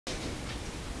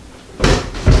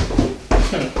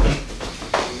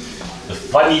The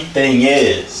funny thing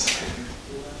is,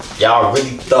 y'all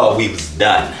really thought we was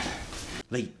done.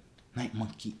 Late night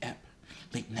monkey app.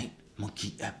 Late night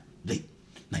monkey app. Late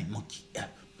night monkey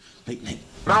app. Late night.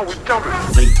 Now we jumping.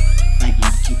 Late night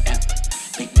monkey app.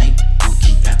 Late night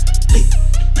monkey app. Late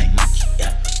night monkey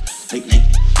app. Late night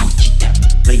monkey app.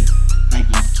 Late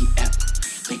night monkey app.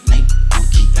 Late night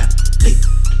monkey app. Late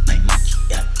night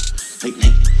monkey app. Late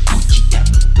night monkey app.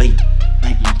 Late night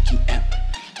monkey app.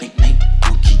 Late night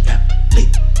monkey app. Late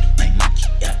night monkey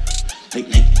app. Late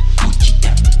night monkey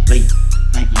app. Late night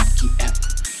monkey app.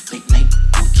 Late night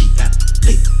monkey app.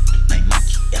 Late night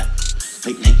monkey app.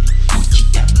 Late night monkey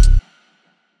app.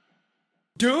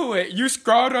 Do it. You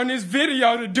scrolled on this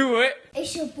video to do it.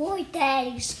 It's your boy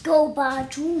Daddy's Go by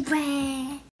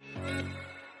Joovier.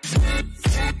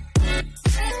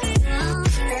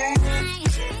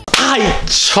 Hi,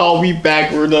 y'all, we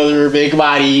back with another big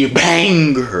body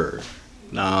banger.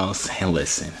 No, I'm saying,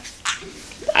 listen.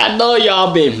 I know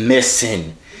y'all been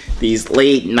missing these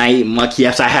late night monkey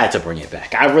apps. I had to bring it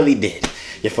back. I really did.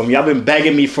 You feel me? Y'all been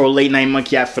begging me for a late night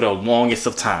monkey app for the longest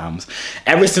of times.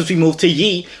 Ever since we moved to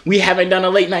Yee, we haven't done a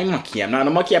late night monkey app. Now, the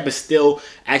monkey app is still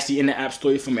actually in the app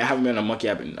store. You feel me? I haven't been on a monkey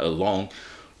app in a long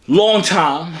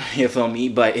time. You feel me?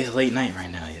 But it's late night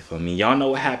right now. You feel me? Y'all know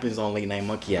what happens on late night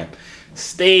monkey app.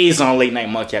 Stays on late night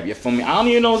monkey app. You feel me? I don't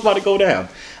even know what's about to go down.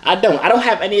 I don't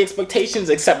have any expectations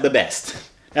except the best.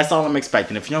 That's all I'm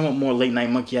expecting. If y'all want more late night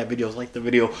monkey app videos, like the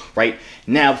video right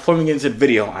now. Before we get into the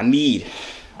video, I need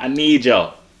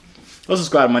y'all. Go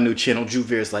subscribe to my new channel,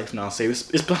 Joovier's Life. Now,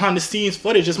 it's behind the scenes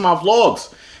footage. It's my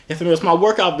vlogs. You feel me? It's my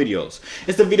workout videos.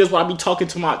 It's the videos where I be talking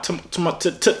to the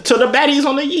baddies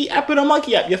on the Yee app and the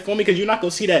monkey app. You feel me? Because you're not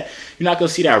gonna see that. You're not gonna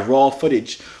see that raw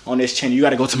footage on this channel. You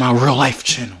gotta go to my real life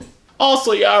channel.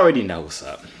 Also, you already know what's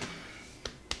up.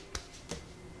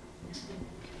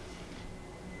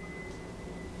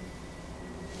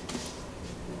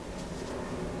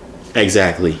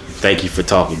 Exactly. Thank you for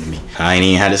talking to me. I ain't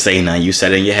even had to say nothing. You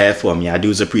said it in your head for me. I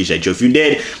do appreciate you. If you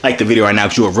did like the video right now,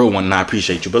 because you're a real one, and I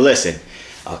appreciate you. But listen,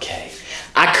 okay.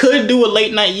 I could do a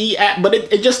late night Yee app, but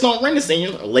it just don't ring the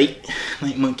same. Late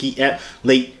night monkey app,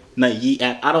 late night Yee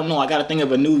app. I don't know. I gotta think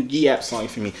of a new Yee app song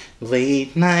for me.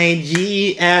 Late night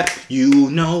Yee app,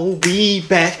 you know we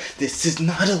back. This is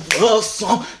not a love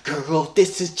song, girl.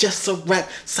 This is just a rap.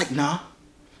 It's like, nah.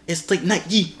 It's late night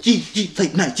Yee,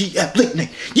 late night Yee app, late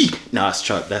night Yee. No, it's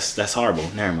Chuck. That's horrible.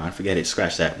 Never mind. Forget it.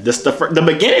 Scratch that. The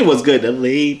beginning was good. The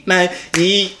late night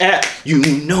Yee app, you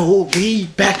know we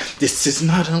back. This is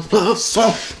not a love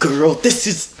song, girl. This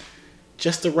is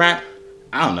just a rap.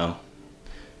 I don't know.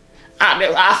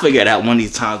 I'll figure it out one of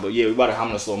these times. But yeah, we about to hop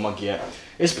on this little monkey app.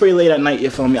 It's pretty late at night, you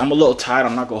feel me? I'm a little tired.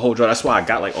 I'm not gonna hold you. That's why I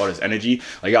got like all this energy.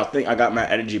 Like y'all think I got my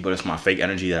energy, but it's my fake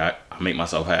energy that I make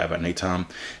myself have at nighttime.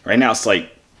 Right now it's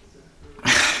like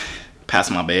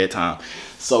past my bedtime.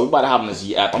 So we about to hop on this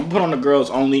Yee app. I'm gonna put on the girls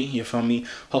only, you feel me?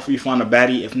 Hopefully you find a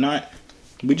baddie. If not,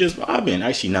 we just vibing.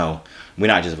 Actually, no. We're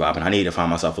not just vibing. I need to find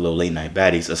myself a little late night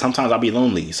baddie. So sometimes I'll be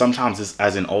lonely. Sometimes it's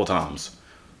as in all times.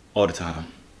 All the time.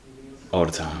 All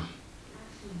the time.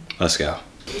 Let's go.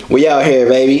 We out here,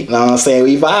 baby. Know what I'm saying?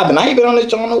 We vibing. I ain't been on this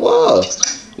joint in a while.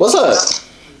 What's up?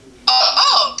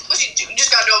 What you do? You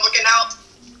just got done looking out?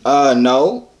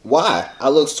 No. Why? I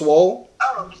look swole.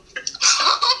 Oh.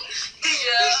 Yeah.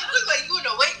 You look like you in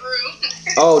the weight room.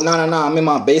 Oh, no. I'm in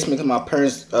my basement because my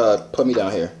parents put me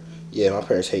down here. Yeah, my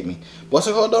parents hate me. What's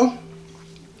it called, though?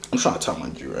 I'm trying to talk my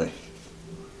Jew, right?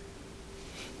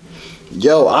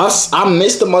 Yo, I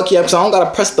missed the monkey app, so I don't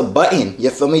gotta press the button. You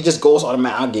feel me? It just goes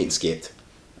automatic. I'm getting skipped.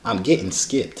 I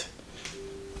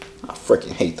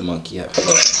freaking hate the monkey app.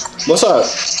 What's up?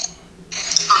 What's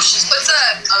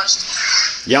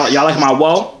up? Y'all like my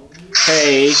whoa?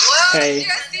 Hey, What? hey. You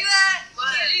guys see that?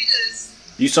 What?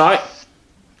 You saw it?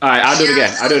 Alright, I'll do it again.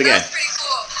 That's pretty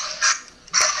cool.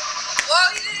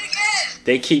 Whoa, you did it again.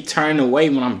 They keep turning away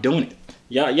when I'm doing it.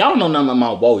 Y'all don't know nothing about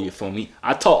my whoa, you feel me?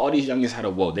 I taught all these youngins how to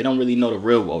whoa. They don't really know the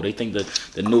real whoa. They think the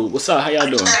new. What's up? How y'all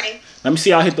doing? Let me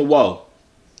see y'all hit the whoa.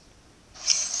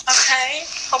 Okay.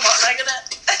 Hold on, I gotta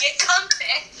get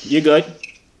comfy. You good?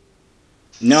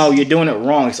 No, you're doing it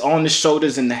wrong. It's all on the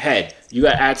shoulders and the head. You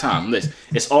gotta add time. Listen,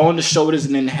 it's all on the shoulders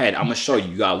and in the head. I'm gonna show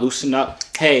you. You gotta loosen up.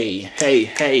 Hey, yeah.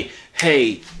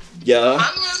 Hey, yeah.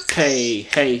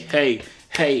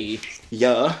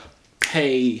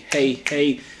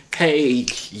 Hey,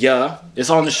 yeah. It's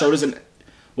all on the shoulders and.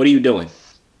 What are you doing?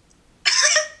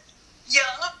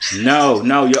 Yeah.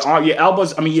 No, your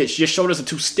elbows. I mean, your shoulders are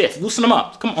too stiff. Loosen them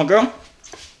up. Come on, girl.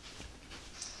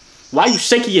 Why are you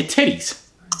shaking your titties?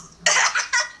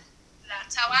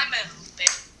 That's how I move, babe.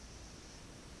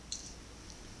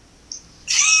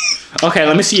 Okay,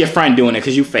 let me see your friend doing it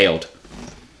because you failed.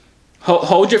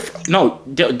 Hold your... No,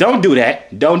 don't do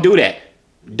that. Don't do that.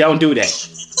 Don't do that.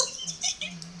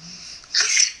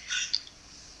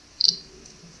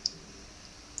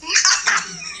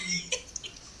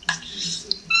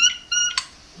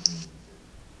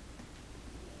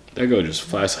 That girl just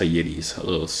flashed her yitties. A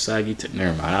little saggy...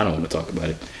 Never mind. I don't want to talk about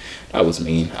it. That was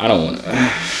mean. I don't want to...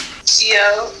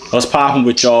 Yo. What's popping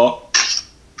with y'all?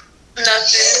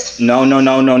 Nothing.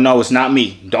 No. It's not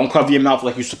me. Don't cover your mouth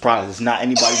like you're surprised. It's not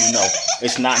anybody you know.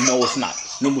 It's not. No, it's not.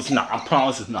 No, it's not. I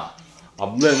promise it's not.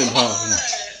 I'm living home.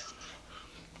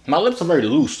 My lips are very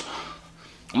loose.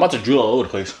 I'm about to drill all over the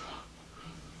place.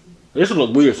 This would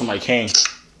look weird if somebody came.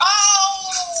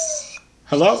 Oh!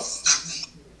 Hello? I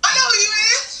know who you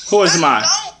is. Who is mine?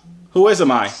 Who is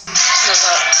mine?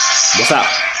 What's up?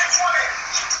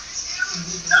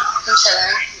 I'm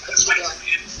chilling. What you doing?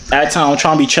 At time, I'm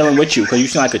trying to be chilling with you because you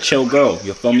seem like a chill girl.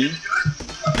 You feel me?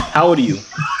 How old are you?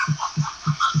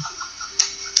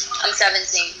 I'm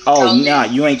 17. Oh, nah,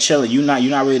 you ain't chilling. You're not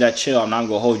really that chill. I'm not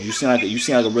gonna hold you. You seem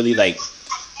like a really like.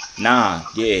 Nah,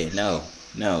 yeah, no.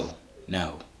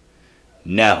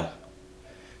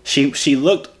 She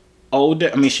looked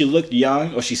older. I mean, she looked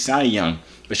young, or she sounded young,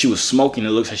 but she was smoking. It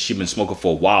looks like she'd been smoking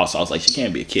for a while. So I was like, she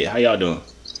can't be a kid. How y'all doing?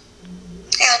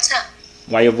 Hey, what's up?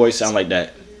 Why your voice sound like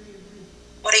that?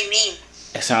 What do you mean?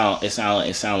 It sound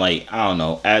like, I don't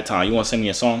know. At time, you want to sing me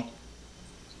a song?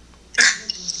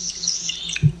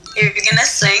 You're gonna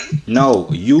sing? No,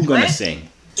 you gonna What? sing.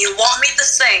 You want me to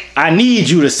sing? I need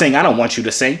you to sing. I don't want you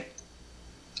to sing.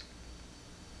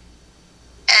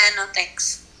 No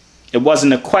thanks. It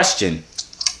wasn't a question.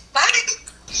 Bye.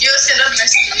 You'll sit up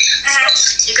next to me.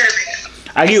 You're gonna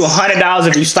I give you $100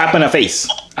 if you slap in her face.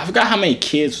 I forgot how many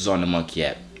kids was on the monkey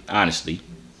app. Honestly,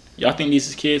 y'all think these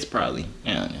is kids? Probably.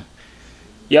 Yeah.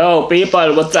 Yo,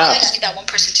 people, what's up? I just need that one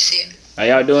person to see it. How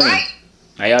y'all doing? Right.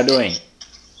 How y'all doing?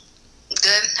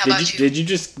 Good. How about you? Did you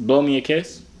just blow me a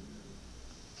kiss?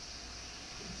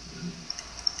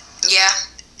 Yeah.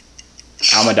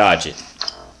 I'ma dodge it.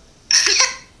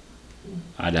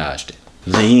 I dodged it.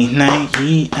 Late night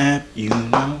heat app, you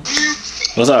know.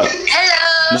 What's up?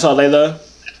 Hello. What's up, Layla?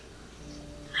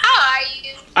 How are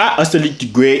you? I absolutely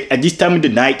great. At this time of the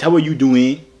night, how are you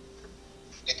doing?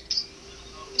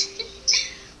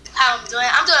 How I'm doing?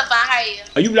 I'm doing fine. How are you?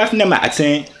 Are you laughing at my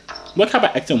accent? What type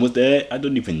of accent was that? I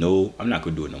don't even know. I'm not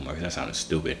gonna do it no more because that sounded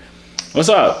stupid. What's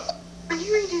up?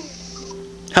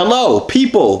 Hello,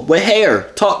 people with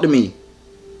hair. Talk to me.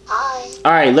 Hi.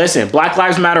 All right, listen. Black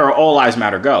Lives Matter or All Lives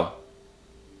Matter? Go.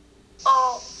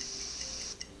 Oh.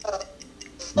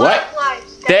 What?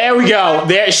 There we go.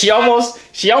 There. She almost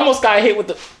got hit with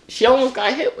the. She almost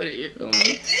got hit with it. You feel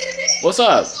me? What's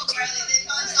up?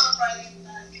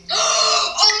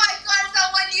 Oh my god, it's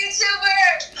that one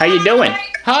YouTuber! How you doing?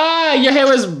 Hi. Your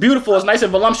hair is beautiful. It's nice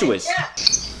and voluptuous. Yeah.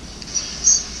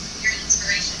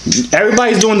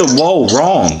 Everybody's doing the whoa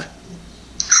wrong.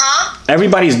 Huh?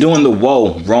 Everybody's doing the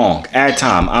whoa wrong. Add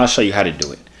time. I'll show you how to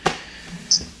do it.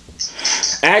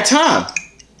 Add time.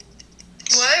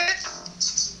 What?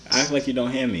 Act like you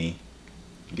don't hear me.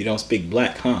 You don't speak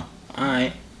black, huh?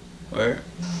 Alright. Word.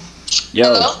 Yo,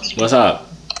 Hello? what's up?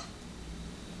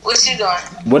 What you doing?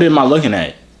 What am I looking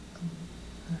at?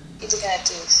 You looking at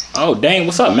this. Oh, dang.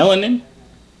 What's up, Melanin?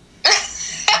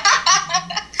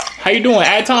 How you doing?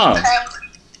 Add time.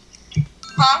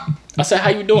 Huh? I said, how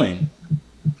you doing?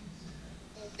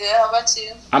 Good, how about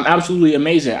you? I'm absolutely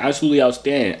amazing. Absolutely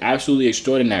outstanding. Absolutely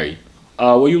extraordinary.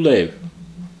 Where you live?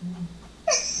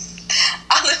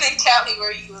 I live in Cali.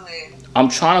 Where you live? I'm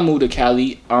trying to move to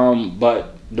Cali,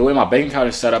 but the way my bank account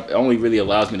is set up, it only really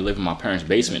allows me to live in my parents'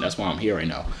 basement. That's why I'm here right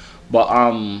now. But,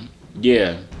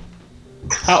 yeah.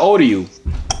 How old are you?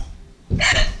 I'm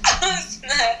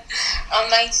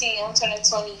 19. I'm turning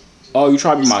 20. Oh, you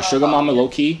trying to be my sugar mama, low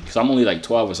key? Because I'm only like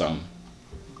 12 or something.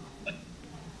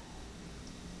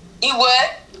 You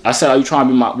what? I said, are you trying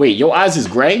to be my... Wait, your eyes is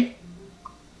gray?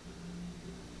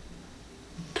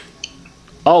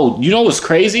 Oh, you know what's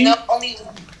crazy? No, only...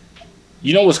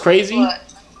 You know what's crazy? What?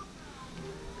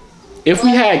 If we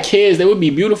had kids, they would be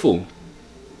beautiful.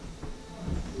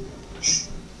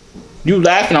 You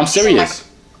laughing, I'm serious.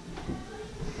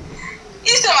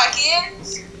 You said my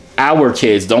kids? Our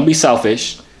kids, don't be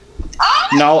selfish. Oh,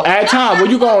 No, add time. Where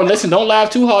you going? Listen, don't laugh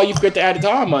too hard. You forget to add the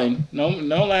time, man. No,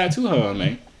 don't laugh too hard,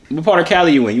 man. What part of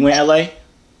Cali you in? You in LA?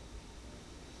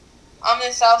 I'm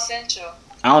in South Central.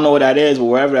 I don't know what that is, but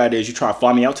wherever that is, you try to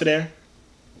fly me out to there?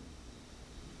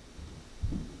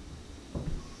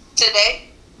 Today?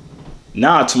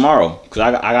 Nah, tomorrow. Because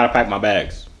I got to pack my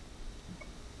bags.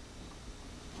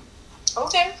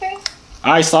 Okay.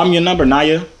 All right, slide me your number,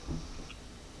 Naya.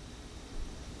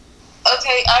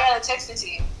 text it to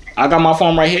you? I got my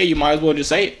phone right here. You might as well just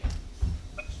say it.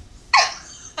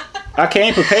 I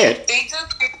came prepared.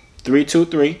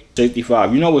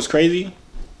 323-65. You know what's crazy?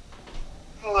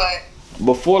 What?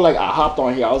 Before like I hopped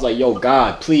on here, I was like, yo,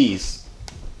 God, please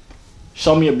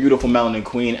show me a beautiful melanin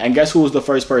queen. And guess who was the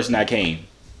first person that came?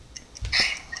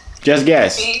 Just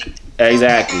guess. Me?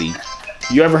 Exactly.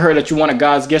 You ever heard that you want a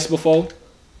God's guess before?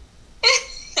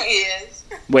 Yes.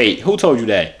 Wait, who told you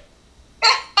that?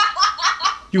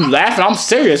 You laughing? I'm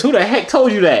serious. Who the heck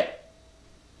told you that?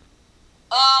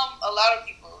 A lot of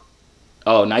people.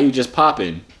 Oh, now you just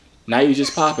popping. Now you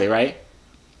just popping, right?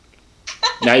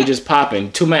 Now you just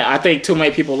popping. I think too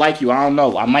many people like you. I don't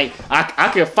know. I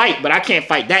can fight, but I can't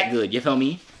fight that good. You feel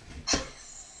me?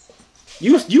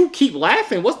 You keep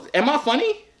laughing. Am I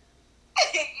funny?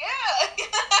 Yeah.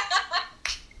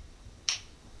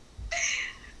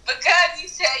 Because you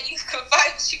said you can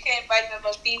fight, but you can't fight them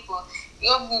other people. You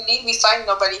don't need to be fighting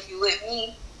nobody if you with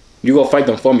me. You gonna fight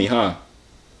them for me, huh?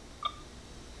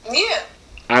 Yeah.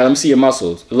 Alright, let me see your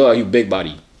muscles. Look like you big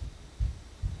body.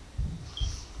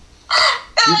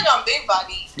 That's like I'm big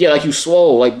body. Yeah, like you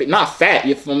swole, like not fat.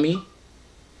 You feel me?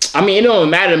 I mean, it don't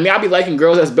matter to me. I be liking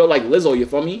girls that's built like Lizzo. You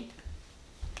feel me?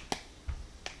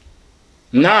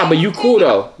 Nah, but you cool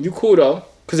though. You cool though.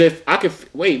 Cause if I could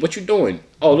wait, what you doing?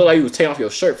 Oh, look like you was taking off your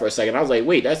shirt for a second. I was like,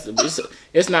 wait,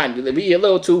 it's not. Be a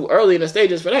little too early in the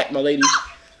stages for that, my lady.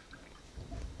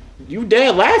 You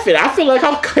dead laughing. I feel like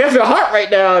I'm Kevin Hart right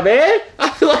now, man. I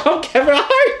feel like I'm Kevin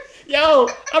Hart. Yo,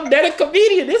 I'm dead a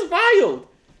comedian. This is wild.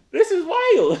 This is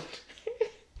wild.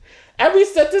 Every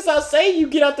sentence I say, you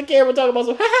get out the camera talking about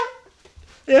some.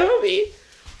 You know what I mean?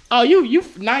 Oh,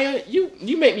 Naya,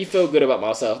 you make me feel good about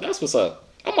myself. That's what's up.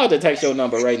 I'm about to text your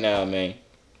number right now, man.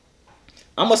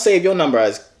 I'm gonna save your number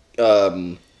as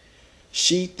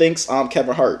she thinks I'm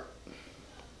Kevin Hart.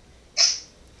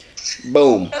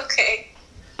 Boom. Okay.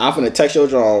 I'm gonna text your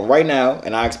John right now,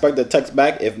 and I expect the text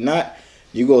back. If not,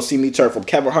 you gonna see me turn from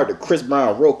Kevin Hart to Chris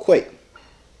Brown real quick.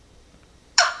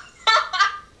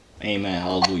 Amen.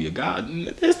 Hallelujah. God,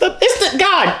 it's the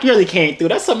God really came through.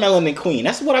 That's a melanin queen.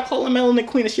 That's what I call a melanin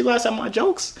queen. And she laughs at my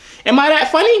jokes. Am I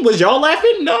that funny? Was y'all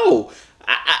laughing? No.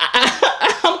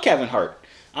 I'm Kevin Hart.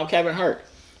 I'm Kevin Hart.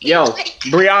 Yo,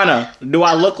 Brianna, do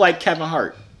I look like Kevin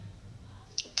Hart?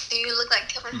 Do you look like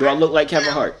Kevin Hart? Do I look like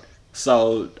Kevin Hart?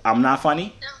 So I'm not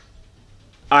funny? No.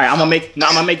 All right, I'm gonna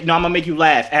make you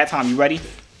laugh. At time, you ready?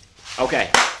 Okay.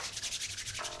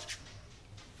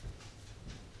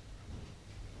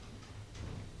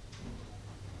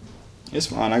 It's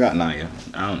fine. I got Naya.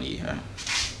 I don't need her.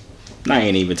 Naya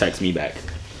ain't even text me back.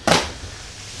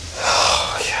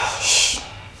 Oh gosh.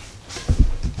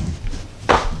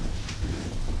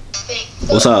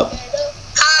 What's up?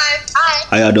 Hi. Hi.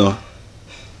 How y'all doing?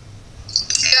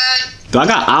 Good. Do I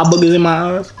got eye boogers in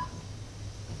my eyes?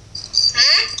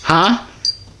 Huh?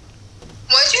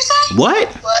 What'd you say? What?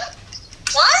 What?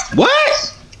 What?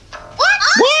 What?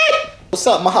 What? What's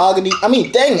up, Mahogany? I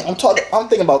mean, dang it. I'm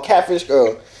thinking about Catfish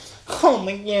Girl. Oh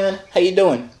my God. How you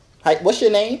doing? Hi, what's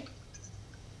your name?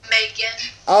 Megan.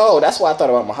 Oh, that's why I thought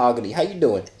about Mahogany. How you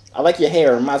doing? I like your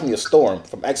hair. It reminds me of Storm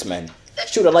from X-Men.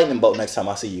 Shoot a lightning bolt next time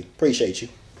I see you. Appreciate you.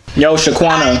 Yo,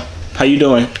 Shaquana. How you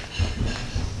doing?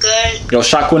 Good. Yo,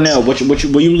 Shaquanelle,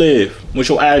 where you live? What's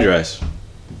your address?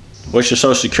 What's your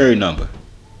social security number?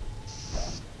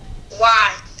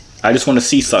 Why? I just want to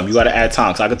see something. You got to add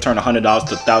time, so I could turn $100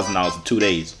 to $1,000 in 2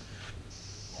 days.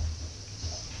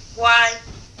 Why?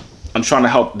 I'm trying to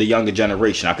help the younger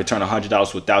generation. I could turn $100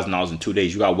 to $1,000 in 2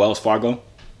 days. You got Wells Fargo?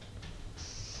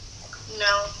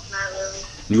 No, not really.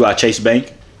 You got Chase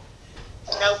Bank?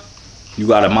 Nope. You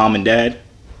got a mom and dad?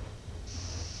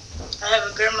 I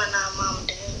have a grandma, not a mom and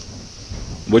dad.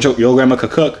 What your grandma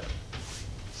could cook?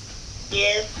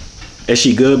 Yeah. Is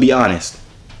she good? Be honest.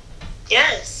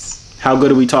 Yes. How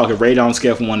good are we talking? Rate on a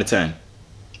scale from 1 to 10.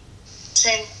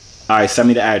 10. All right, send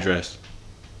me the address.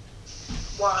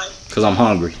 Why? Because I'm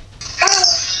hungry.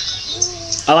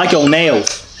 I like your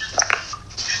nails.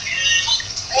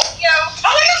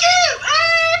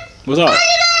 What's up? How you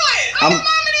doing? I'm. Mama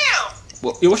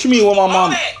now. What you mean with my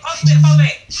mama? Hold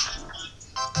that.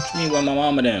 What you mean with my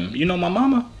mama them? You know my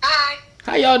mama? Hi.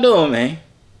 How y'all doing, man?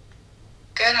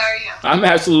 Good, how are you? I'm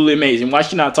absolutely amazing. Why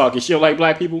she not talking? She don't like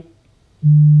black people?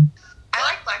 I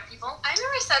like black people. I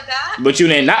never said that. But you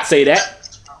did not say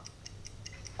that.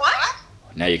 What?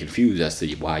 Now you're confused as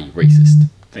to why you racist.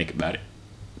 Think about it.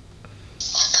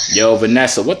 Yo,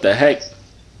 Vanessa, what the heck?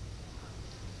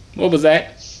 What was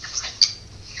that?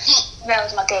 That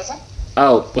was my cousin.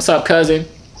 Oh, what's up, cousin?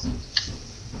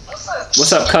 What's up?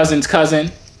 What's up, cousin's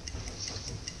cousin?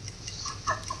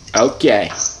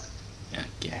 Okay.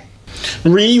 Okay.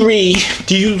 Riri,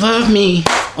 do you love me?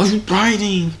 Are you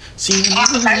writing? See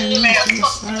That's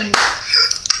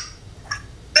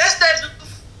that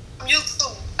from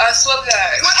YouTube. I swear to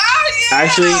God. Oh,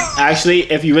 yeah. Actually,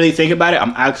 if you really think about it,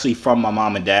 I'm actually from my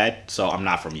mom and dad, so I'm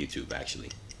not from YouTube, actually.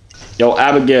 Yo,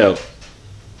 Abigail.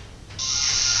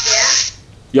 Yeah?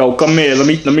 Yo, come here. Let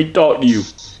me talk to you.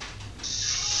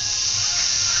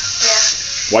 Yeah.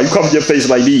 Why you cover your face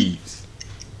like these?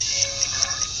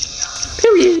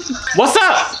 Period. What's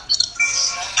up?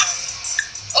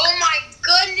 Oh my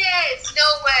goodness. No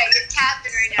way. You're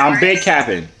capping right now. I'm big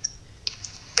capping.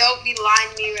 Don't be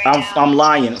lying to me right now. I'm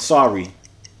lying. Sorry.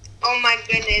 Oh my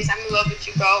goodness. I'm in love with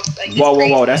you, bro. Like,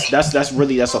 Whoa. That's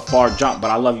a far jump, but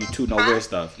I love you too. No weird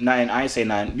stuff. Nothing. I ain't say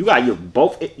nothing. You got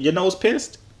your nose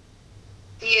pierced?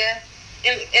 Yeah.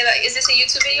 And, is this a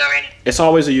YouTube video already? It's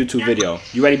always a YouTube video.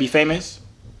 You ready to be famous?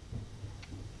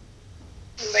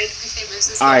 I'm ready to be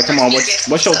famous. All right, come on.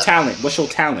 What's your talent? What's your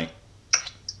talent?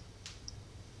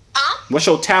 Huh? What's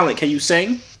your talent? Can you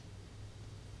sing?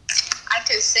 I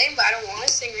can sing, but I don't want to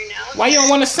sing right now. Why you don't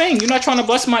want to sing? You're not trying to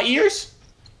bless my ears?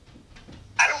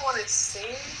 I don't want to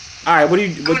sing. All right, what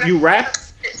you rap?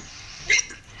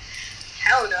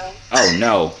 Hell no. Oh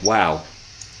no! Wow.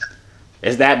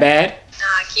 Is that bad? Nah,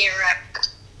 I can't rap.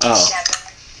 Oh.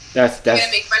 That's You're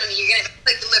gonna make fun of me. You're gonna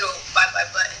click the little bye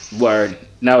button. Word.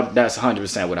 No, that's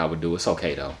 100% what I would do. It's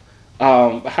okay though.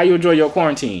 How you enjoy your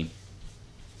quarantine?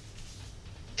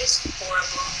 It's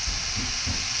horrible.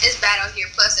 It's bad out here.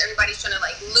 Plus, everybody's trying to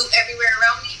like loot everywhere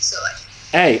around me. So like.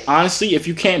 Hey, honestly, if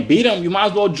you can't beat them, you might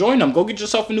as well join them. Go get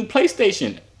yourself a new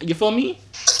PlayStation. You feel me?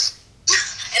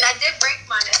 And I did break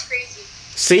mine. That's crazy.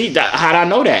 See, how'd I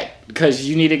know that? Because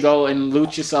you need to go and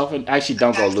loot yourself. And actually,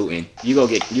 don't go looting. You go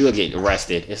get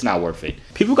arrested. It's not worth it.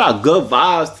 People got good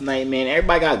vibes tonight, man.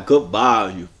 Everybody got good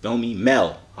vibes. You feel me?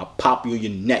 Mel, I'll pop you in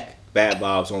your neck. Bad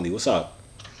vibes only. What's up?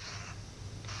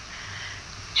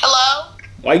 Hello?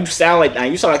 Why you sound like that?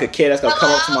 You sound like a kid that's gonna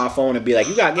come up to my phone and be like,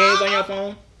 "You got games on your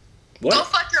phone?" What? Go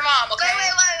fuck your mom, okay?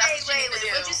 Wait.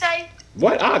 What'd you say?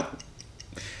 What? I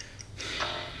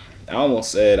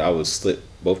almost said I would slit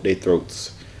both their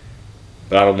throats,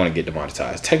 but I don't want to get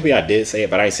demonetized. Technically, I did say it,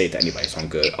 but I didn't say it to anybody, so I'm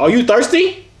good. Oh, you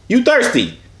thirsty? You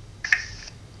thirsty?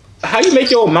 How you make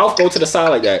your mouth go to the side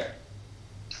like that?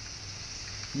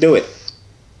 Do it.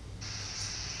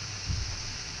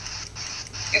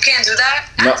 You can't do that?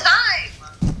 No. At time.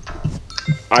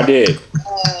 I did.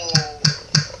 Oh.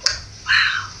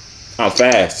 I'm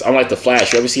fast. I'm like The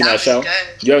Flash. You ever seen that show?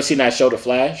 Good. You ever seen that show, The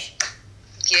Flash?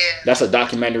 Yeah. That's a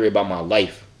documentary about my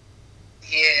life.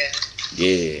 Yeah.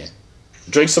 Yeah.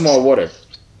 Drink some more water.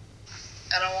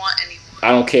 I don't want any more.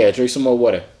 I don't care. Drink some more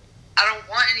water. I don't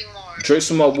want any more. Drink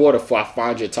some more water before I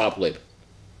find your top lip.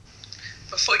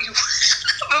 Before you.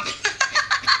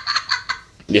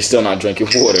 You're still not drinking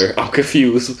water. I'm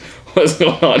confused. What's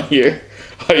going on here?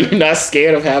 Are you not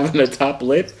scared of having a top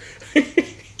lip? I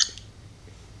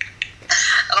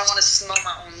don't want to smell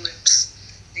my own lips.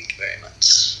 Thank you very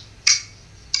much.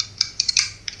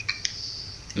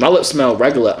 My lips smell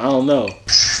regular. I don't know.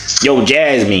 Yo,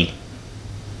 Jasmine.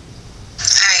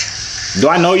 Hi. Do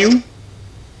I know you? You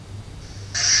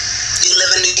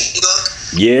live in New York?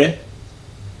 Yeah.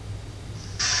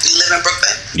 You live in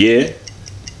Brooklyn? Yeah.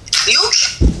 You?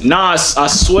 Nah, I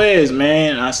swear,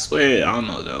 man. I swear. I don't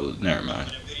know though. Never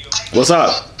mind. What's up?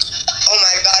 Oh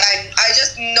my god, I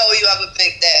just know you have a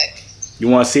big dick. You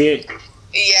want to see it?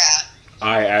 Yeah. All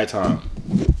right, at time.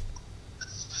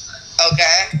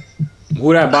 Okay.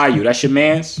 Who that buy you? That's your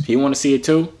man's? He want to see it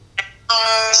too?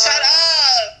 Shut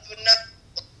up. No.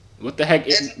 What the heck?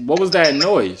 What was that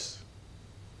noise?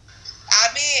 I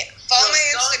mean, follow my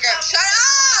Instagram. Shut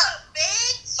up,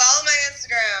 bitch. Follow my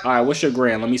Instagram. All right, what's your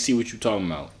grand? Let me see what you talking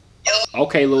about.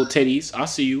 Okay, little titties. I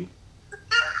see you.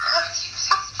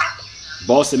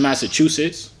 Boston,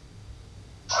 Massachusetts.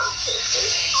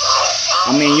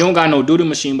 I mean, you don't got no doodle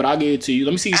machine, but I'll give it to you.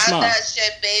 Let me see you smile. That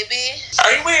shit, baby.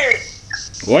 Are you weird?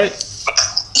 What?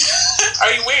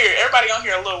 Are you weird? Everybody on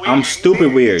here a little weird. I'm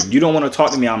stupid weird. You don't want to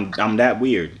talk to me. I'm that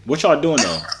weird. What y'all doing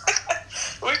though?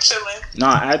 We're chilling.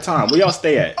 Nah, at time. Where y'all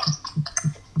stay at?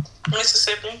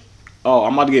 Mississippi. Oh,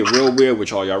 I'm about to get real weird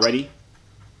with y'all. Y'all ready?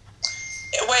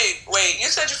 Wait. You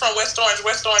said you're from West Orange.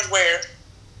 West Orange where?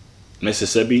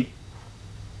 Mississippi.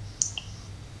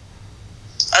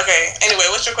 Okay. Anyway,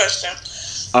 what's your question?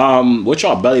 What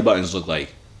y'all belly buttons look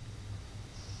like?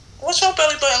 What's your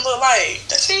belly button look like?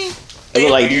 See? It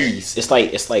look like these. It's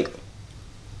like.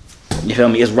 You feel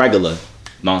me? It's regular.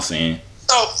 Know what I'm saying?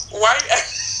 So why?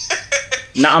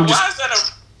 Nah, Why is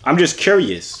that I'm just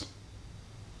curious.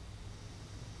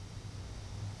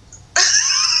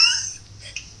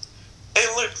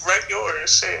 It looks regular.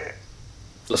 Shit.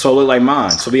 So it look like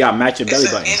mine. So we got matching belly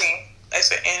buttons.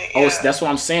 It's an any. Oh, Yeah. that's what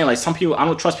I'm saying. Like some people, I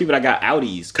don't trust people that got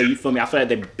Audis. Cause you feel me? I feel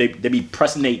like they be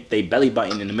pressing they belly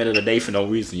button in the middle of the day for no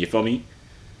reason. You feel me?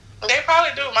 They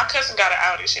probably do. My cousin got an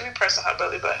Audi. She be pressing her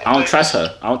belly button. I don't trust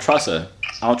her. I don't trust her.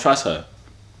 I don't trust her.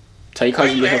 Tell your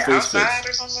cousin to get her face outside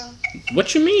fixed. or something?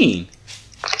 What you mean?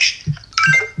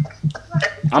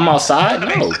 I'm outside?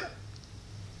 No.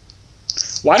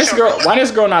 Why this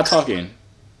girl not talking?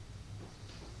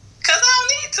 Cause I don't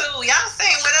need to. Y'all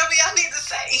saying whatever y'all need to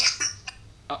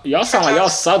say. Y'all sound like y'all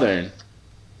Southern.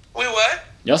 We what?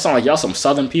 Y'all sound like y'all some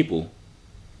Southern people.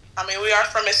 I mean, we are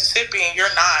from Mississippi and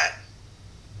you're not.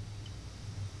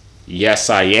 Yes,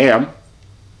 I am.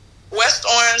 West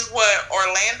Orange, what?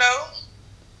 Orlando?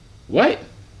 What?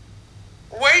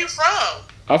 Where you from?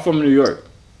 I'm from New York.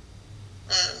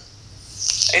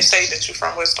 They say that you're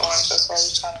from West Orange. That's why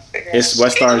we're trying to figure It's out.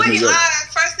 West Orange, New York.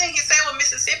 First thing you said was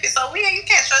Mississippi, so you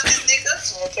can't trust this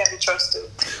nigga. Yeah, can't be trusted.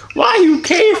 Why you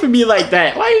care for me like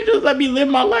that? Why you just let me live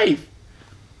my life?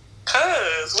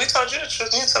 Cause we told you the truth.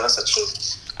 You tell us the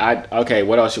truth. Okay,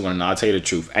 what else you want to know? I'll tell you the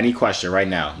truth. Any question right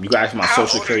now. You can ask my How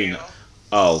social old are security. you?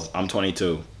 Oh, I'm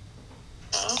 22.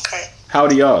 Okay. How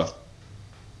old are y'all?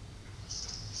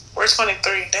 We're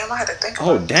 23. Damn, I had to think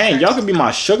Oh, about dang. this. Y'all could be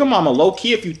my sugar mama low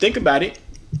key if you think about it.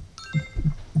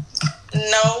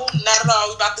 No, not at all.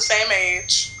 We about the same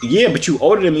age. Yeah, but you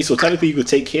older than me, so technically you could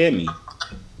take care of me.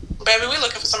 Baby, we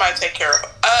looking for somebody to take care of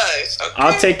us. Okay?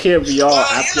 I'll take care of y'all Well,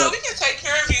 after. we can take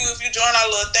care of you if you join our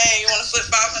little thing. You want to flip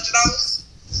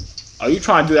 $500? Are you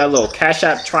trying to do that little Cash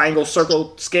App triangle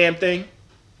circle scam thing?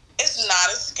 It's not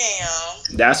a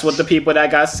scam. That's what the people that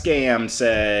got scammed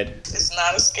said. It's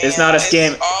not a scam. It's not a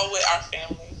scam. It's all with our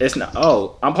family. It's not.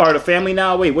 Oh, I'm part of the family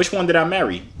now? Wait, which one did I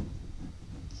marry?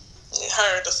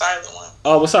 Her, the silent one.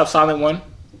 Oh, what's up, silent one?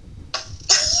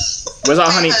 Where's our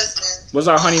honey? Husband. Where's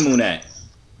our honeymoon at?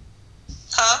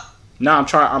 Huh? Nah,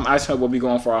 I'm asking her where we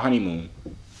going for our honeymoon.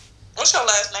 What's your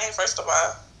last name, first of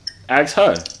all? Ask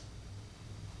her.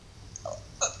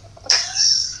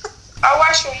 I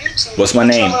watch your YouTube. What's my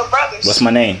with name? Your little brothers. What's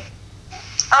my name?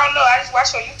 I don't know. I just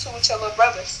watch your YouTube with your little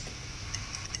brothers.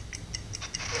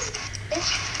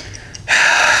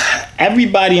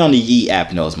 Everybody on the Yee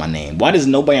app knows my name. Why does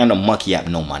nobody on the Monkey app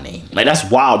know my name? Like, that's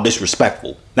wild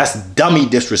disrespectful. That's dummy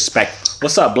disrespect.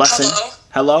 What's up, Blessing?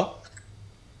 Hello? Hello?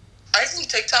 Are you from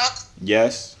TikTok?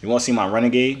 Yes. You want to see my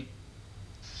renegade?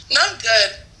 No, I'm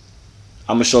good.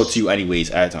 I'm going to show it to you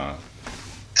anyways at a time.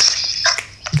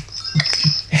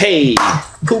 Hey.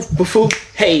 Poof, poof,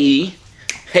 poof. Hey.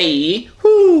 Hey.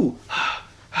 Whoo.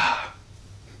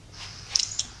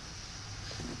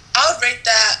 I would rate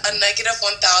that a negative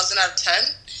 1,000 out of 10.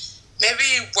 Maybe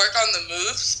work on the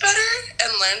moves better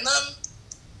and learn them.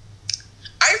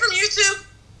 Are you from YouTube?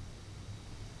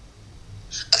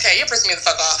 Okay, you're pissing me the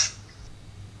fuck off.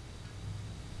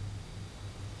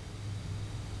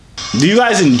 Do you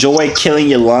guys enjoy killing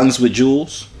your lungs with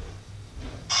jewels?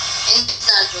 It's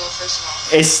not Jewel, first of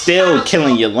all. It's still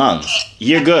killing your lungs.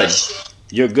 You're good.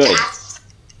 You're good.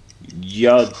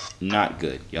 Y'all not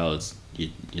good. Your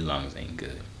lungs ain't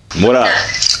good. What up?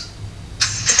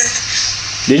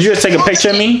 Did you just take a picture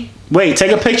of me? Wait,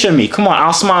 take a picture of me. Come on,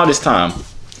 I'll smile this time.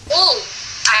 Ooh,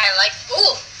 I like,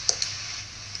 ooh.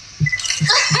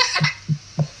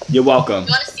 You're welcome. You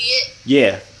want to see it?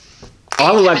 Yeah. Oh,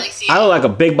 I look like a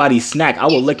big body snack. I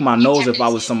would lick my nose if I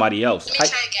was somebody else. Let me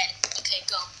try again. Okay,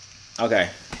 go. Okay.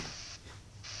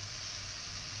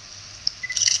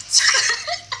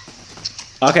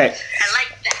 Okay. I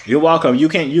like that. You're welcome. You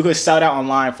can sell that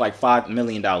online for like $5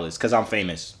 million because I'm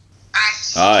famous.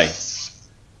 Alright.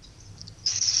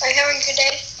 Are you having a good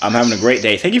day? I'm having a great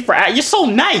day. Thank you for you're so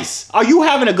nice. Are you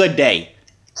having a good day?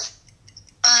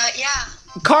 Yeah.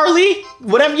 Carly,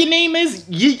 whatever your name is,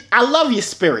 I love your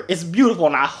spirit. It's beautiful,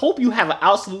 and I hope you have an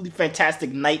absolutely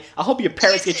fantastic night. I hope your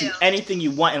parents get you anything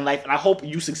you want in life, and I hope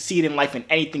you succeed in life in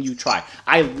anything you try.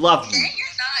 I love you. You're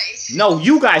nice. No,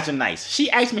 you guys are nice.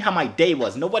 She asked me how my day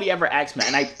was. Nobody ever asked me,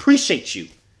 and I appreciate you.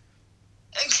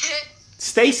 Okay.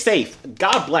 Stay safe.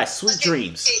 God bless. Sweet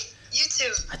dreams. Hey, you too.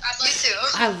 You too.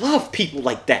 I love people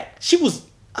like that. She was,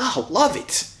 I love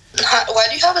it. Why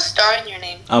do you have a star in your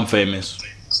name? I'm famous.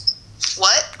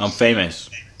 What? I'm famous.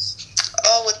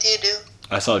 Oh, what do you do?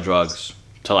 I sell drugs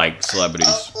to like celebrities.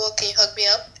 Oh, cool. Can you hook me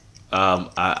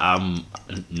up? I'm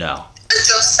no.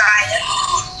 Josiah.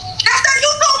 That's that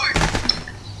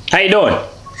YouTuber. How you doing?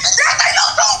 That's that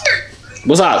YouTuber.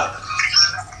 What's up?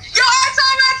 Yo,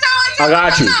 I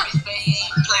got you.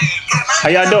 How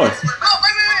y'all doing? Oh,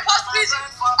 wait. Pause, please.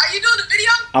 Are you doing the video?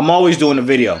 I'm always doing a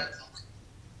video.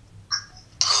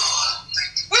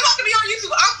 We about to be on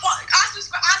YouTube. I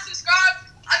subscribe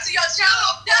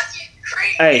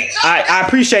Hey, I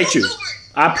appreciate you.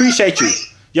 I appreciate you.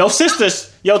 Your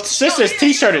sister's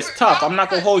t-shirt is tough. I'm not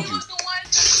gonna hold you.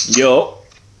 Yo.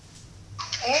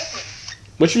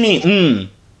 What you mean?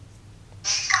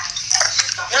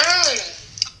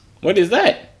 What is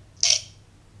that?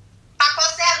 Taco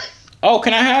salad. Oh,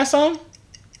 can I have some?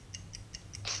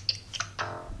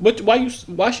 Why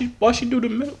she do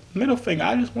the middle finger?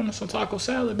 I just wanted some taco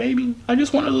salad, baby. I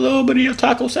just wanted a little bit of your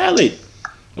taco salad.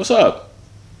 What's up?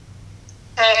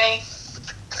 Hey.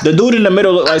 The dude in the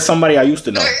middle looked like somebody I used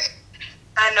to know.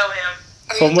 I know him.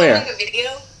 Are From you where? doing a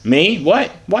video? Me? What?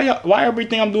 Why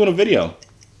everything I'm doing a video?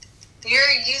 You're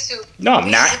YouTube. No, I'm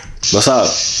not. What's up?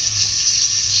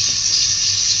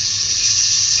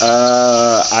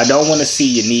 I don't want to see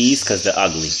your knees because they're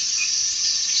ugly.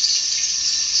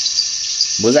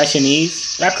 Was that your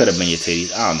knees? That could have been your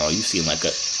titties. I don't know. You seem like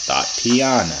a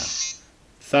Tatiana.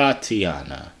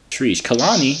 Trish.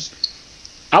 Kalani.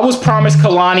 I was promised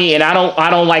Kalani, and I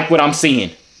don't like what I'm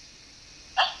seeing.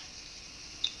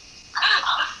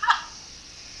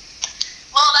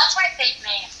 Well, that's my fake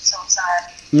name, so I'm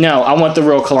sorry. No, I want the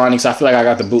real Kalani, so I feel like I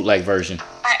got the bootleg version.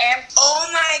 I am. Oh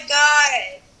my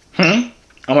god.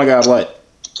 Oh my god, what?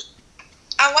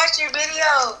 I watched your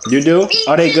video. You do?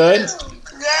 Are they good?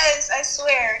 Yes, I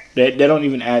swear. They don't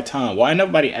even add time. Why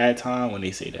nobody add time when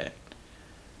they say that?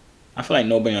 I feel like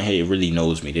nobody on here really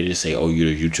knows me. They just say, "Oh, you're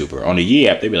a YouTuber." On the Yee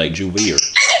app, they be like, "Joovier."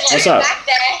 What's up?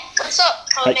 What's up,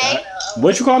 Kone?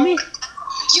 What you call me?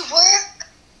 You were?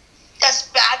 That's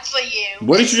bad for you.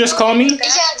 What did you just call me? Yeah,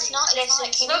 it's not. It's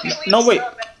like, No, wait.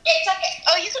 It's okay.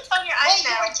 Oh, you can turn your eyes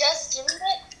now. You were just doing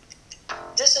it?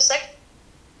 Just a second.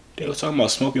 They was talking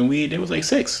about smoking weed. They was like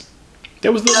 6. They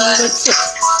was literally like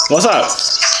 6. What's up? I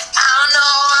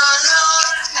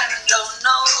don't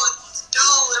know what to do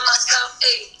with myself.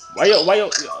 Hey. Why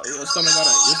your stomach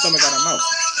got a mouth?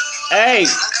 Hey,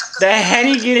 the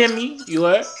Henny get in me. You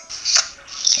what?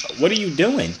 What are you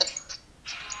doing?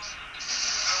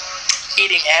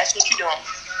 Eating ass. What you doing?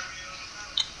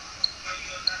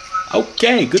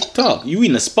 Okay, good talk. You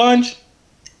eating a sponge?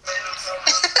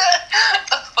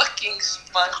 A fucking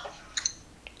sponge.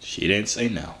 She didn't say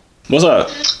no. What's up?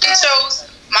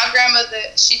 My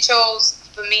grandmother, she chose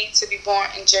for me to be born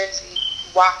in Jersey.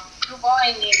 Why? You born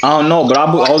in I don't know, but I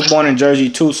was born in Jersey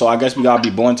too, so I guess we gotta be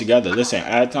born together. Listen,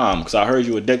 at time, because I heard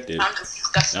you addicted. I'm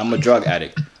disgusted. I'm a drug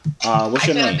addict. What's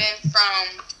your name? I could have been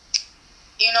from,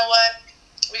 you know what?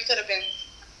 We could have been.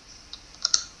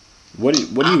 What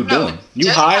are you doing?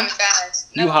 You high?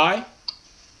 No. You high?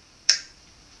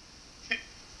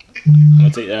 I'm gonna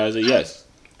take that as a yes.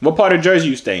 What part of Jersey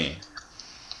you stay in?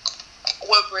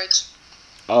 Woodbridge.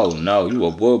 Oh no, you a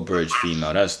Woodbridge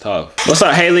female. That's tough. What's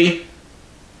up, Haley?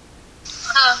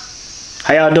 Huh?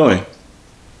 How y'all doing?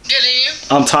 Good, and you?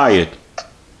 I'm tired.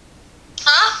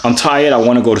 Huh? I'm tired. I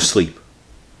want to go to sleep.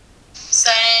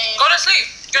 Same. Go to sleep.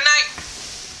 Good night.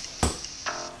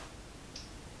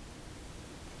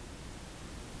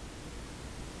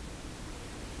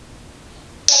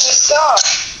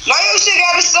 Why your shit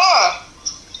got a star?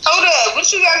 Hold up,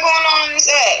 what you got going on in this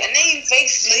app? And then you fake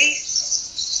sleep.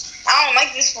 I don't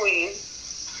like this for you.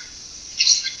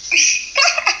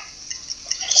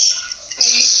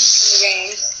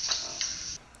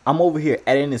 I'm over here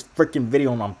editing this freaking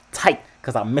video and I'm tight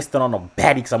because I missed it on a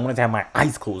baddie because I wanted to have my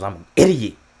eyes closed. I'm an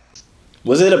idiot.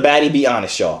 Was it a baddie? Be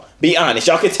honest, y'all. Be honest.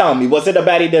 Y'all can tell me. Was it a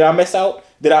baddie? Did I miss out?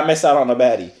 Did I miss out on a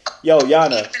baddie? Yo,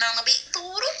 Yana.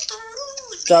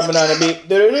 Dropping on the beat.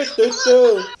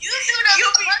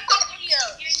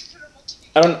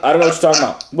 I don't know what you're talking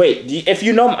about. Wait, if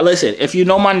you know, listen, if you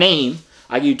know my name,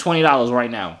 I give you $20 right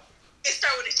now. It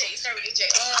start with a J.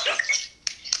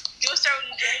 Do it start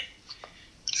with a J?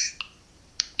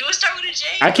 Do it start with a J?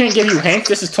 I can't give you hints.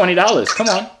 This is $20. Come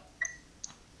on.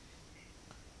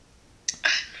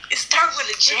 It start with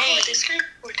a J.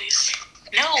 Record this.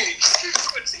 No.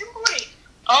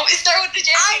 Oh, it start with the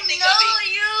J. I know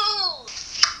you.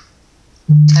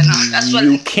 I know. That's what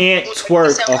you can't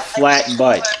twerk a flat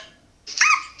butt.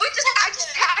 I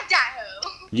just had that.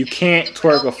 You can't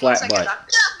twerk a flat butt.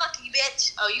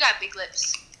 Bitch. Oh, you got big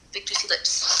lips. Big juicy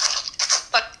lips.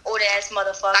 Fuck old ass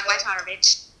motherfucker. Like my Tana,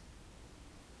 bitch.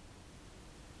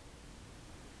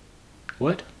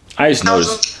 What? I used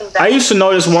to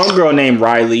know this one girl named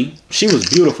Riley. She was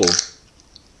beautiful.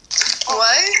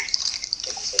 What?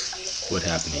 What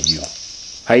happened to you?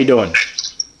 How you doing?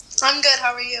 I'm good.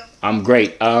 How are you? I'm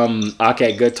great.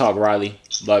 Okay, good talk, Riley.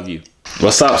 Love you.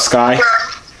 What's up, Sky?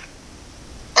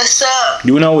 What's up?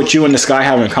 You know what you and the Sky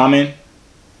have in common?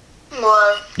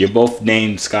 What? You're both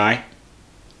named Sky.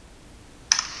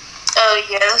 Oh,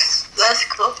 yes. That's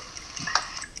cool.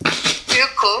 You're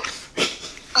cool.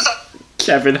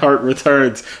 Kevin Hart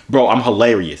returns. Bro, I'm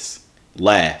hilarious.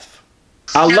 Laugh.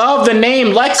 I love the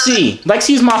name Lexi.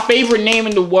 Lexi's my favorite name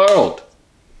in the world.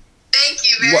 Thank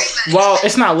you very much. Well,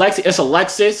 it's not Lexi, it's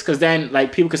Alexis, because then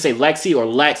like people could say Lexi or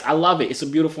Lex. I love it. It's a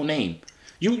beautiful name.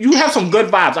 You have some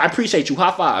good vibes. I appreciate you.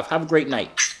 High five. Have a great night.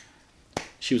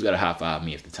 She was gonna high five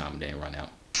me if the time didn't run out.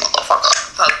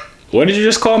 What did you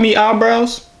just call me,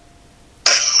 eyebrows?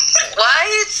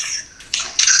 What?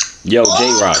 Yo,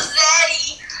 J-Rock.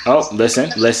 Oh,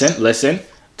 listen.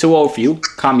 Too old for you.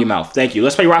 Calm your mouth. Thank you.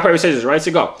 Let's play rock, paper, scissors. Ready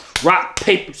to go. Rock,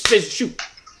 paper, scissors, shoot.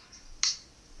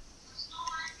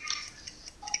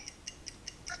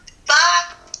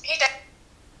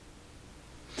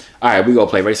 Alright, we go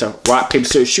play. Ready, so rock, paper,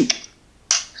 scissors, shoot.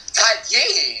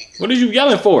 What are you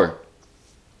yelling for?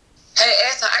 Hey,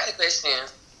 Anton, I got a question.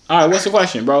 Alright, what's the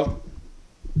question, bro?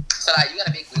 So, like, you got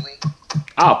a big wee-wee?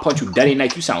 I'll punch you dead in the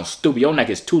neck. You sound stupid. Your neck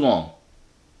is too long.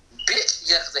 Bitch,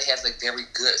 yeah, because it has a very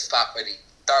good spot for the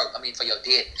throat. I mean, for your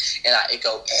dick. And like, it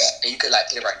go, and you could like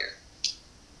put it right there.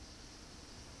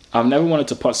 I've never wanted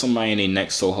to punch somebody in their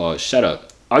neck so hard. Shut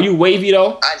up. Are you wavy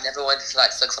though? I never wanted to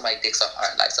like suck somebody's dick so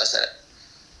hard. Like, so shut up.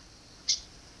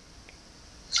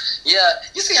 Yeah,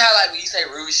 you see how like when you say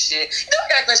rude shit. You know, I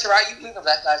got a question, right? You believe in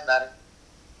Black Lives Matter?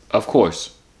 Of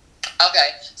course. Okay,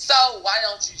 so why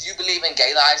don't you believe in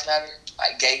gay lives matter?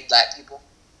 Like gay black people?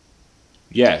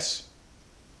 Yes.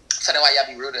 So then why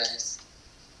y'all be rude to us?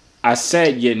 I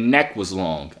said your neck was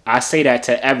long. I say that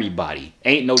to everybody.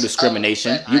 Ain't no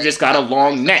discrimination. You just got a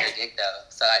long neck. Your dick, though.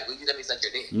 So like, will you let me suck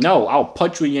your dick? No, I'll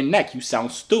punch you in your neck. You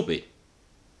sound stupid.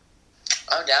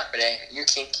 I'm down for that. You're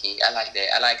kinky. I like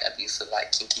that. I like abusive,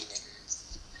 like kinky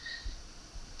niggas.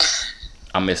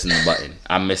 I'm missing the button.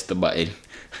 I missed the button.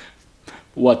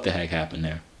 What the heck happened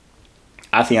there?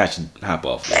 I think I should hop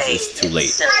off. It's too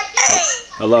late.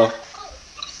 Hello?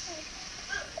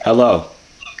 Hello?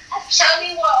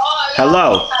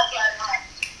 Hello?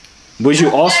 Would you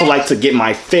also like to get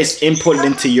my fist inputted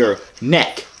into your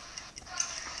neck?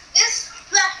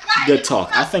 Good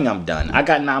talk. I think I'm done. I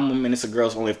got 9 more minutes of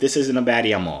girls only. If this isn't a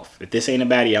baddie, I'm off. If this ain't a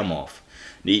baddie, I'm off.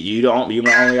 You're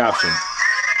my only option.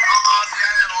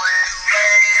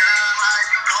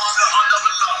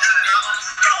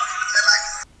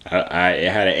 I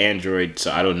had an Android,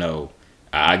 so I don't know.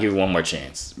 I'll give you one more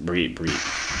chance. Breathe.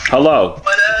 Hello.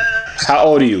 What up? How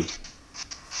old are you?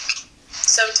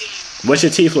 17. What's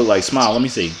your teeth look like? Smile. Let me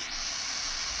see.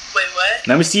 Wait, what?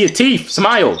 Let me see your teeth.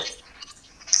 Smile.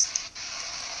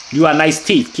 You got nice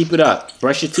teeth. Keep it up.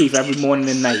 Brush your teeth every morning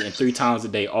and night and 3 times a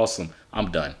day. Awesome.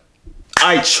 I'm done.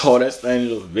 Alright, y'all. That's the end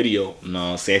of the video. You know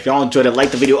what I'm saying? If y'all enjoyed it,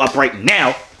 like the video up right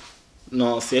now. You know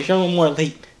what I'm saying? If y'all want more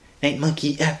late night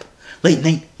monkey app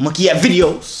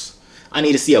videos, I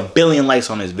need to see 1 billion likes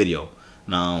on this video.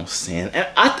 You know what I'm saying? And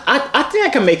I think I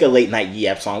can make a late night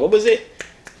yap song. What was it?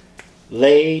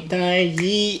 Late night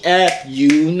yap,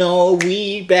 you know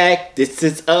we back. This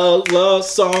is a love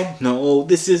song. No,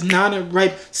 this is not a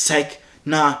rape. Psych,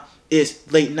 nah,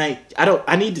 it's late night.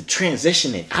 I need to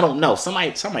transition it. I don't know.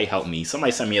 Somebody help me.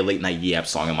 Somebody send me a late night yap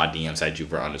song in my DMs at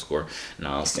Joovier_. You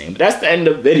know what I'm saying? But that's the end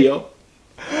of the video.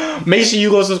 Make sure you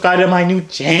go subscribe to my new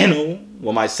channel.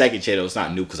 Well, my second channel. It's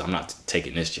not new because I'm not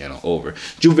taking this channel over.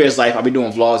 Joovier's Life. I'll be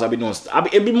doing vlogs.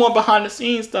 It'll be more behind the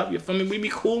scenes stuff. You feel me? We be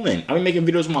cooling. I'll be making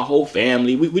videos with my whole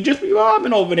family. We just be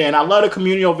vibing over there. And I love the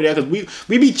community over there because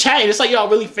we be chatting. It's like y'all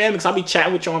really family because I'll be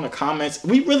chatting with y'all in the comments.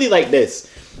 We really like this.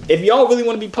 If y'all really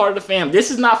want to be part of the fam, this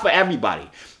is not for everybody.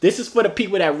 This is for the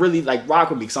people that really like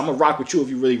rock with me. Because I'm going to rock with you if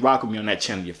you really rock with me on that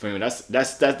channel. You feel me? That's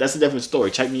a different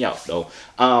story. Check me out, though.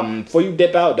 Before you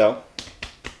dip out, though.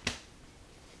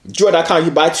 Joy.com,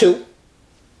 you buy 2.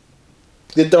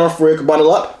 Get done for it,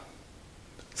 bundle up.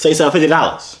 Say something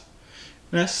 $50.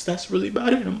 That's really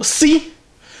about it. I'm gonna see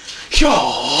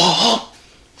y'all.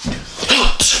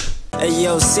 Hey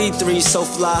yo, C3 so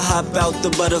fly, hop out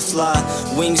the butterfly.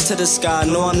 Wings to the sky,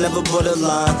 no I'm never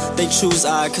borderline. They choose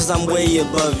I, cause I'm way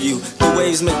above you. The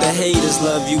waves make the haters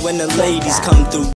love you when the ladies come through.